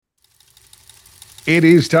It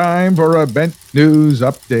is time for a Bent News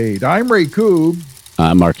Update. I'm Ray Koob.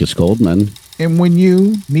 I'm Marcus Goldman. And when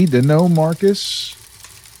you need to know, Marcus,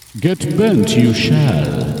 get bent you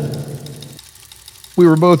shall. We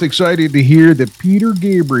were both excited to hear that Peter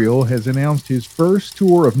Gabriel has announced his first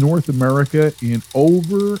tour of North America in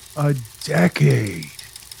over a decade.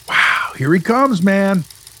 Wow, here he comes, man.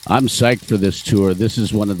 I'm psyched for this tour. This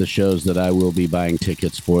is one of the shows that I will be buying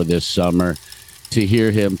tickets for this summer. To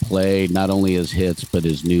hear him play not only his hits, but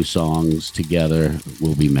his new songs together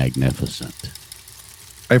will be magnificent.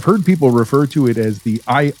 I've heard people refer to it as the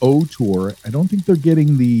I.O. tour. I don't think they're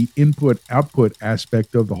getting the input-output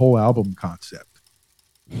aspect of the whole album concept.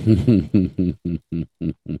 And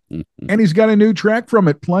he's got a new track from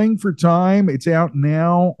it, Playing for Time. It's out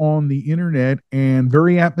now on the internet and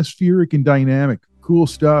very atmospheric and dynamic. Cool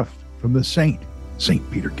stuff from the Saint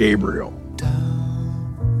Peter Gabriel.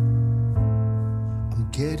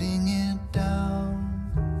 Getting it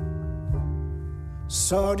down,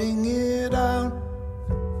 sorting it out,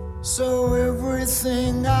 so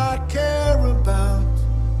everything I care about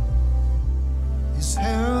is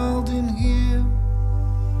held in here.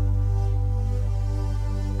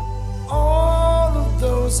 All of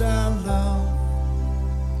those I love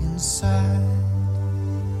inside.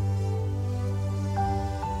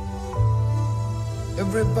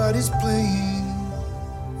 Everybody's playing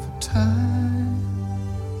for time.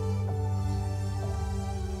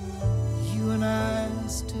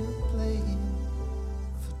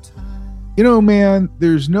 You know, man,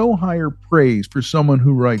 there's no higher praise for someone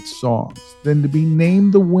who writes songs than to be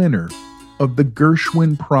named the winner of the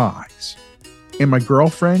Gershwin Prize. And my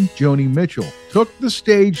girlfriend, Joni Mitchell, took the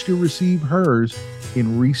stage to receive hers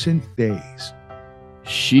in recent days.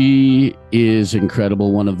 She is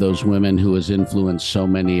incredible, one of those women who has influenced so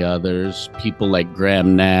many others. People like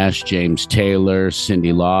Graham Nash, James Taylor,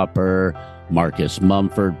 Cyndi Lauper, Marcus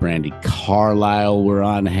Mumford, Brandi Carlile were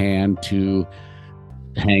on hand to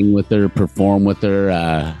hang with her, perform with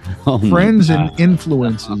her. Friends and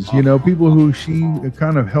influences, people who she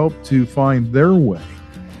kind of helped to find their way.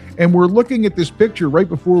 And we're looking at this picture right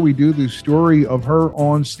before we do the story of her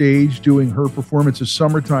on stage doing her performance of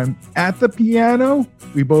Summertime at the piano.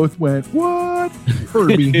 We both went, what?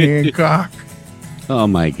 Herbie Hancock. Oh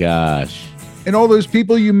my gosh. And all those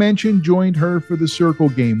people you mentioned joined her for the Circle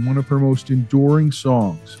Game, one of her most enduring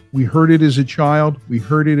songs. We heard it as a child. We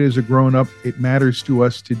heard it as a grown-up. It matters to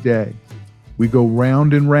us today. We go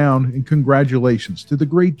round and round, and congratulations to the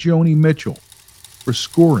great Joni Mitchell for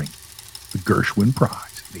scoring the Gershwin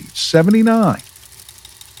Prize at age 79.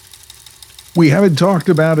 We haven't talked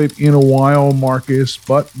about it in a while, Marcus,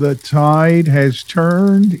 but the tide has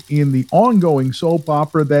turned in the ongoing soap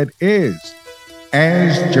opera that is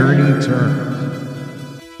As Journey Turns.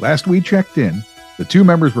 Last we checked in, the two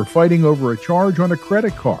members were fighting over a charge on a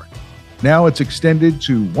credit card. Now it's extended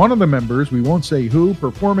to one of the members, we won't say who,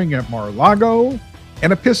 performing at Mar-a-Lago,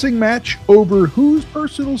 and a pissing match over whose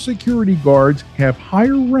personal security guards have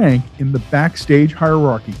higher rank in the backstage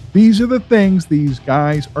hierarchy. These are the things these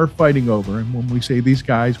guys are fighting over. And when we say these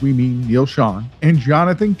guys, we mean Neil Schon and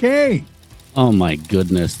Jonathan Cain. Oh my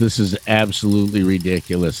goodness, this is absolutely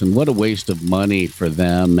ridiculous. And what a waste of money for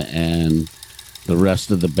them and the rest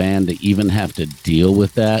of the band to even have to deal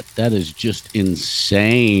with that. That is just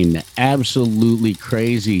insane. Absolutely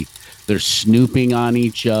crazy. They're snooping on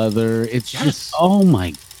each other. It's just, oh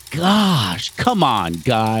my gosh. Come on,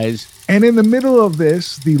 guys. And in the middle of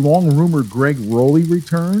this, the long-rumored Greg Rowley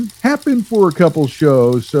return happened for a couple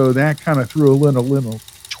shows, so that kind of threw a little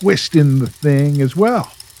twist in the thing as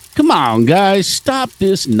well. Come on, guys. Stop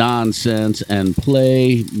this nonsense and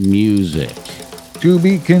play music. To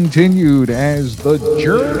be continued as the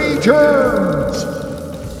journey turns.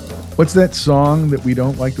 What's that song that we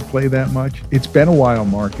don't like to play that much? It's been a while,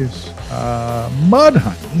 Marcus.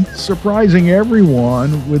 Mudhoney surprising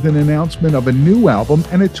everyone with an announcement of a new album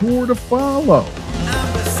and a tour to follow.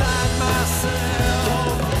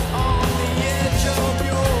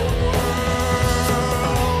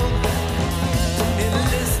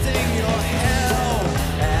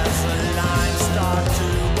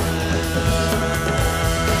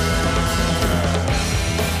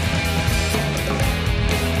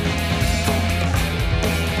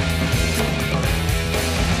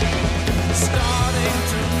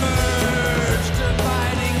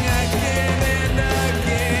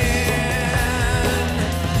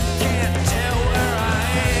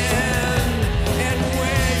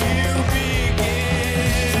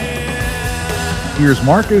 Here's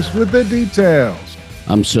Marcus with the details.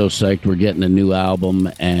 I'm so psyched. We're getting a new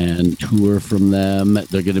album and tour from them.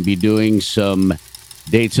 They're going to be doing some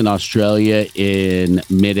Dates in Australia in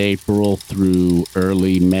mid-April through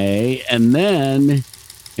early May. And then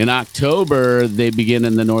in October, they begin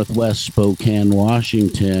in the Northwest, Spokane,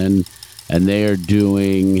 Washington, and they are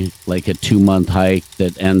doing like a 2-month hike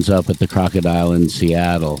that ends up at the Crocodile in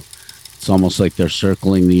Seattle. It's almost like they're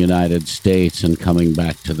circling the United States and coming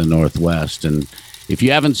back to the Northwest. And if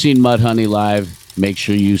you haven't seen Mudhoney live, make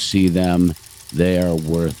sure you see them. They are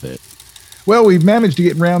worth it. Well, we've managed to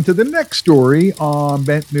get around to the next story on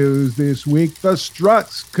Bent News this week. The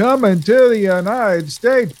Struts coming to the United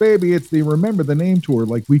States, baby. It's the Remember the Name tour,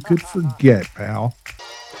 like we could forget, pal.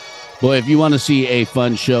 Boy, if you want to see a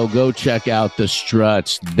fun show, go check out the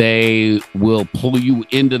Struts. They will pull you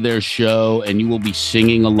into their show, and you will be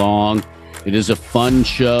singing along. It is a fun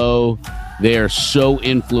show. They are so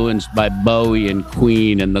influenced by Bowie and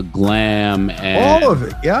Queen and the glam. And all of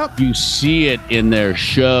it, yep. You see it in their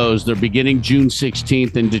shows. They're beginning June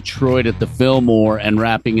 16th in Detroit at the Fillmore and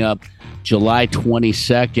wrapping up July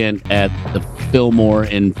 22nd at the Fillmore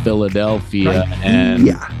in Philadelphia. Right. And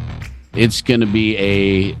yeah, it's going to be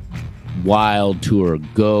a wild tour.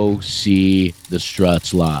 Go see the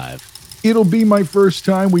Struts live. It'll be my first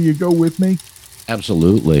time. Will you go with me?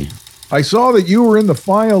 Absolutely. I saw that you were in the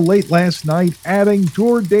file late last night, adding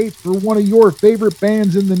tour date for one of your favorite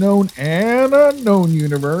bands in the known and unknown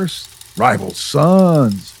universe, Rival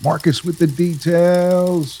Sons. Marcus with the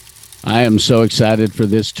details. I am so excited for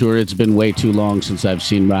this tour. It's been way too long since I've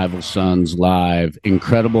seen Rival Sons live.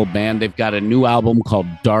 Incredible band. They've got a new album called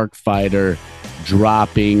Dark Fighter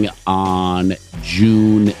dropping on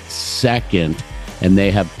June 2nd, and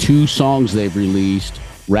they have 2 songs they've released,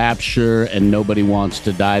 Rapture and Nobody Wants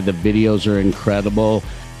to Die. The videos are incredible.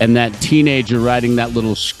 And that teenager riding that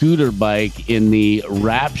little scooter bike in the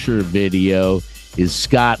Rapture video is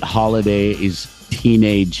Scott Holiday's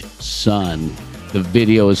teenage son. The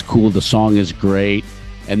video is cool. The song is great.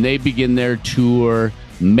 And they begin their tour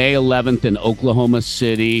May 11th in Oklahoma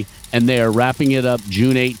City. And they are wrapping it up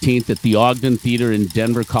June 18th at the Ogden Theater in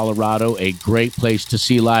Denver, Colorado, a great place to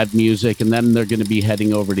see live music. And then they're going to be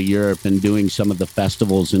heading over to Europe and doing some of the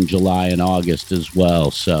festivals in July and August as well.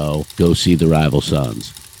 So go see the Rival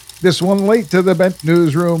Sons. This one late to the Bent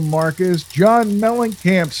Newsroom, Marcus. John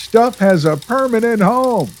Mellencamp's stuff has a permanent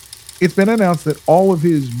home. It's been announced that all of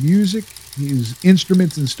his music, his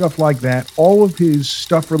instruments and stuff like that, all of his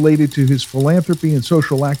stuff related to his philanthropy and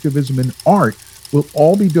social activism and art will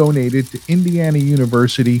all be donated to Indiana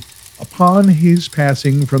University upon his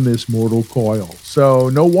passing from this mortal coil. So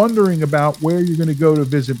no wondering about where you're going to go to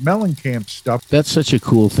visit Mellencamp's stuff. That's such a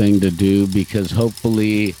cool thing to do, because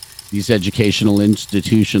hopefully these educational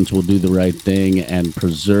institutions will do the right thing and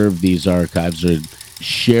preserve these archives or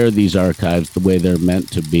share these archives the way they're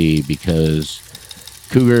meant to be, because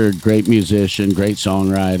Cougar, great musician, great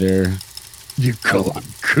songwriter. You call him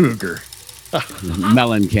Cougar.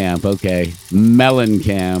 Mellencamp, okay.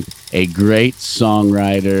 Mellencamp, a great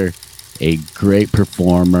songwriter, a great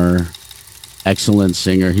performer, excellent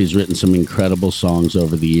singer. He's written some incredible songs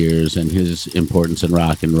over the years, and his importance in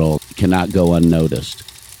rock and roll cannot go unnoticed.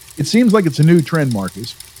 It seems like it's a new trend,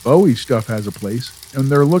 Marcus. Bowie stuff has a place, and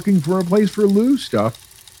they're looking for a place for Lou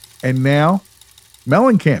stuff. And now,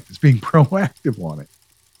 Mellencamp is being proactive on it.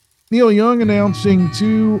 Neil Young announcing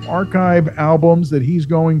 2 archive albums that he's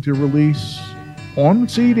going to release on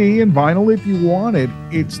CD and vinyl if you want it.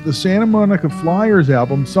 It's the Santa Monica Flyers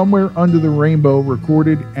album, Somewhere Under the Rainbow,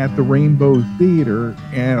 recorded at the Rainbow Theater,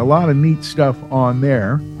 and a lot of neat stuff on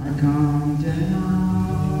there. I come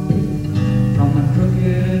down from a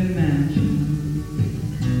crooked mansion,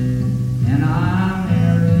 and I'm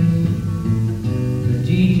married to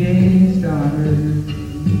DJ's daughter.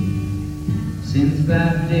 Since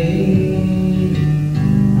that day,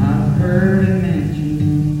 I've heard it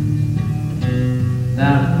mentioned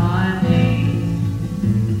that my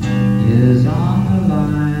name is on the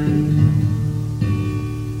line.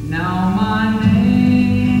 Now my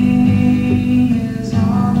name is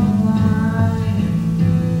on the line.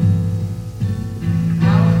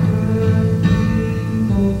 How could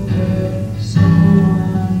people get so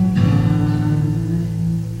unkind?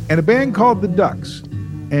 And a band called The Ducks,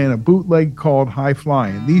 and a bootleg called High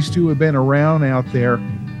Flying. These 2 have been around out there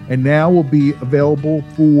and now will be available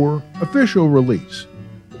for official release.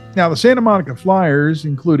 Now, the Santa Monica Flyers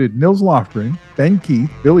included Nils Lofgren, Ben Keith,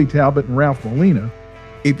 Billy Talbot, and Ralph Molina.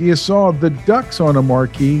 If you saw the Ducks on a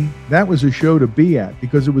marquee, that was a show to be at,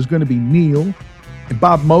 because it was going to be Neil and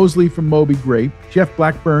Bob Mosley from Moby Grape, Jeff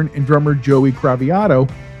Blackburn, and drummer Joey Craviotto.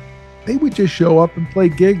 They would just show up and play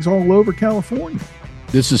gigs all over California.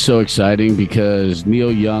 This is so exciting because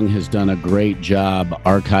Neil Young has done a great job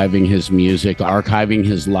archiving his music, archiving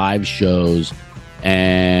his live shows,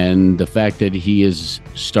 And the fact that he is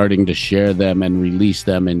starting to share them and release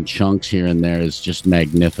them in chunks here and there is just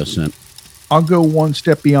magnificent. I'll go one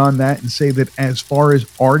step beyond that and say that as far as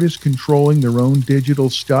artists controlling their own digital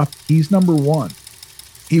stuff, he's number one.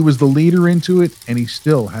 He was the leader into it, and he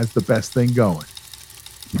still has the best thing going.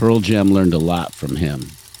 Pearl Jam learned a lot from him.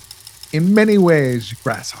 In many ways,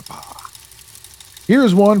 Grasshopper.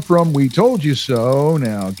 Here's one from We Told You So.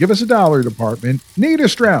 Now, give us $1, department. Nita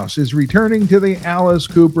Strauss is returning to the Alice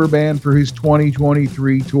Cooper Band for his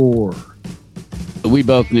 2023 tour. We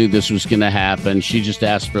both knew this was going to happen. She just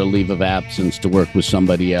asked for a leave of absence to work with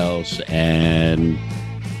somebody else, and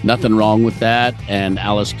nothing wrong with that. And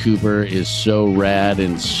Alice Cooper is so rad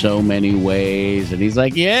in so many ways. And he's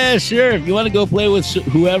like, yeah, sure. If you want to go play with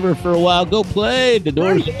whoever for a while, go play. The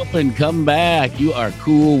door's open. Come back. You are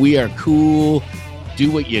cool. We are cool.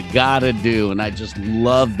 Do what you gotta do. And I just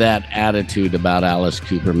love that attitude about Alice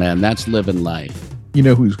Cooper, man. That's living life. You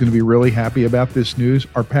know who's going to be really happy about this news?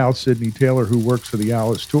 Our pal Sydney Taylor, who works for the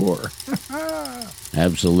Alice tour.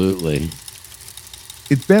 Absolutely.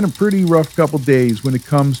 It's been a pretty rough couple days when it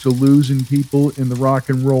comes to losing people in the rock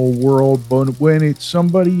and roll world, but when it's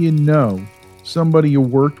somebody you know, somebody you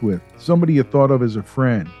worked with, somebody you thought of as a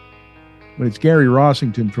friend, when it's Gary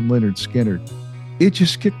Rossington from Lynyrd Skynyrd, it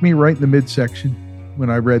just kicked me right in the midsection when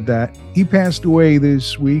I read that. He passed away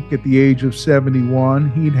this week at the age of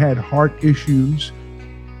 71. He'd had heart issues,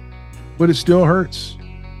 but it still hurts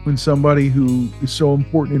when somebody who is so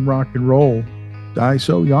important in rock and roll dies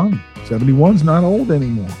so young. 71's not old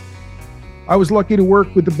anymore. I was lucky to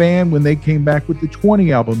work with the band when they came back with the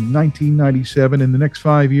 20 album in 1997. In the next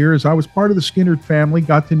 5 years, I was part of the Skynyrd family,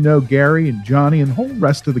 got to know Gary and Johnny and the whole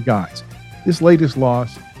rest of the guys. This latest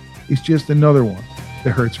loss is just another one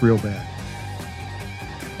that hurts real bad.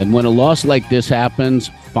 And when a loss like this happens,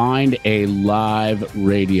 find a live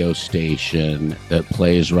radio station that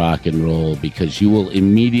plays rock and roll, because you will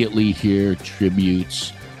immediately hear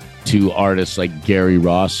tributes to artists like Gary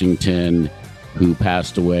Rossington, who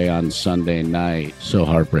passed away on Sunday night. So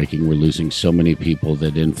heartbreaking. We're losing so many people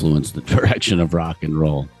that influenced the direction of rock and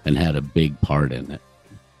roll and had a big part in it.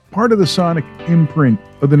 Part of the sonic imprint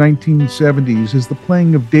of the 1970s is the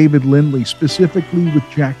playing of David Lindley, specifically with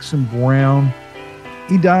Jackson Browne.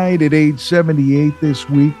 He died at age 78 this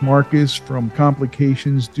week, Marcus, from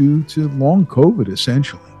complications due to long COVID,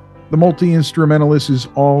 essentially. The multi-instrumentalist is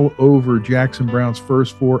all over Jackson Browne's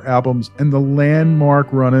first 4 albums and the landmark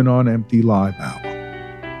Runnin' on Empty live album.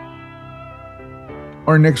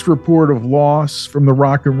 Our next report of loss from the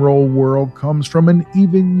rock and roll world comes from an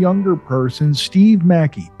even younger person, Steve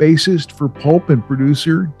Mackey, bassist for Pulp and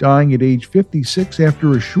producer, dying at age 56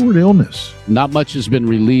 after a short illness. Not much has been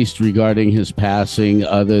released regarding his passing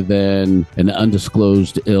other than an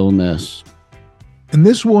undisclosed illness. And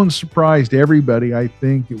this one surprised everybody, I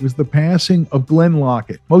think. It was the passing of Glenn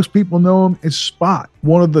Lockett. Most people know him as Spot,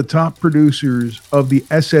 one of the top producers of the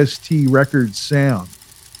SST Records sound.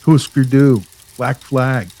 Husker Du, Black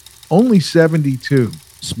Flag, only 72.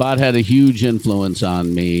 Spot had a huge influence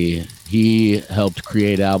on me. He helped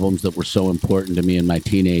create albums that were so important to me in my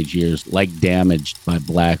teenage years, like Damaged by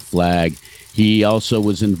Black Flag. He also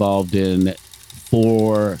was involved in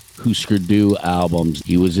 4 Husker Du albums.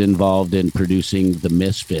 He was involved in producing The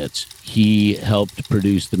Misfits. He helped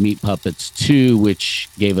produce the Meat Puppets 2, which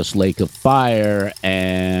gave us Lake of Fire,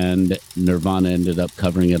 and Nirvana ended up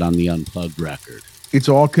covering it on the Unplugged record. It's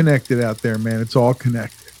all connected out there, man. It's all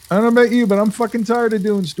connected. I don't know about you, but I'm fucking tired of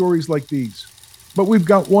doing stories like these. But we've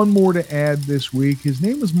got one more to add this week. His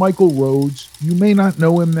name is Michael Rhodes. You may not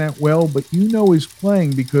know him that well, but you know his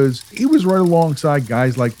playing because he was right alongside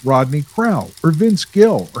guys like Rodney Crowell or Vince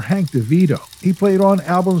Gill or Hank DeVito. He played on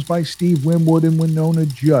albums by Steve Winwood and Winona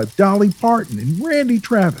Judd, Dolly Parton and Randy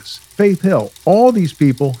Travis, Faith Hill. All these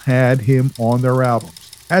people had him on their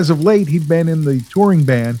albums. As of late, he'd been in the touring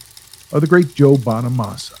band of the great Joe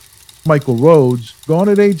Bonamassa. Michael Rhodes, gone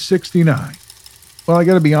at age 69. Well, I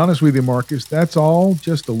got to be honest with you, Marcus, that's all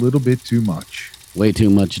just a little bit too much. Way too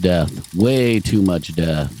much death. Way too much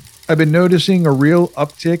death. I've been noticing a real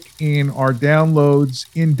uptick in our downloads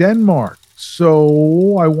in Denmark.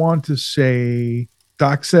 So I want to say,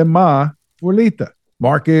 tak se ma for lite.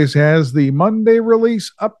 Marcus has the Monday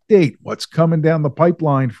release update. What's coming down the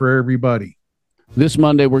pipeline for everybody? This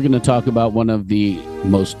Monday, we're going to talk about one of the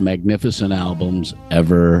most magnificent albums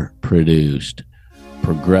ever produced.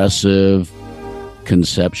 Progressive,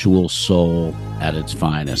 conceptual soul at its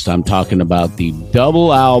finest. I'm talking about the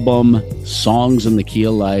double album, Songs in the Key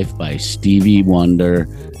of Life by Stevie Wonder.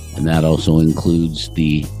 And that also includes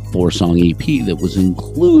the 4-song EP that was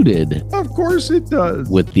included. Of course it does.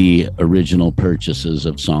 With the original purchases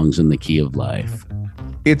of Songs in the Key of Life.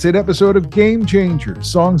 It's an episode of Game Changers,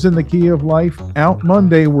 Songs in the Key of Life, out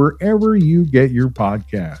Monday wherever you get your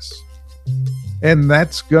podcasts. And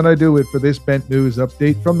that's going to do it for this Bent News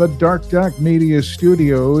update from the Dark Doc Media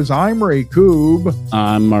Studios. I'm Ray Koob.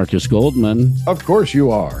 I'm Marcus Goldman. Of course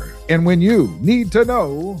you are. And when you need to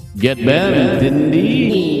know, Get bent,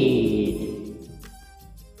 indeed.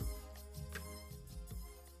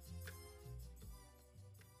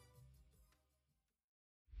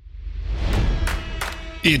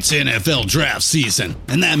 It's NFL draft season,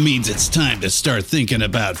 and that means it's time to start thinking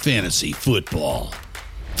about fantasy football.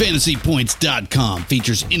 FantasyPoints.com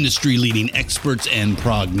features industry-leading experts and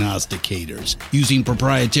prognosticators using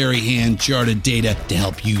proprietary hand-charted data to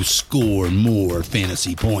help you score more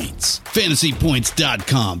fantasy points.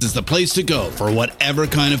 FantasyPoints.com is the place to go for whatever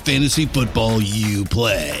kind of fantasy football you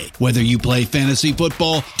play. Whether you play fantasy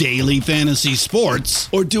football, daily fantasy sports,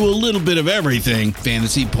 or do a little bit of everything,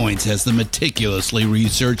 Fantasy Points has the meticulously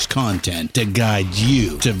researched content to guide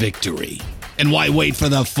you to victory. And why wait for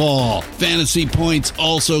the fall? Fantasy Points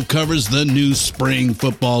also covers the new spring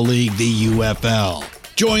football league, the UFL.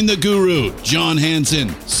 Join the guru, John Hansen,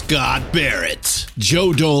 Scott Barrett,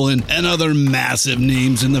 Joe Dolan, and other massive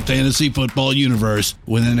names in the fantasy football universe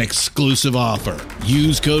with an exclusive offer.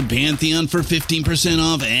 Use code Pantheon for 15%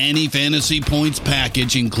 off any Fantasy Points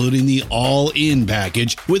package, including the all-in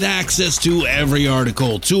package, with access to every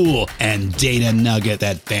article, tool, and data nugget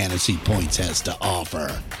that Fantasy Points has to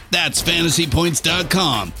offer. That's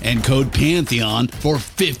FantasyPoints.com and code Pantheon for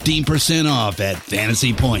 15% off at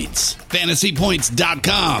Fantasy Points.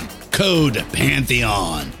 FantasyPoints.com, code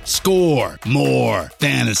Pantheon. Score more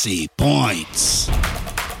fantasy points.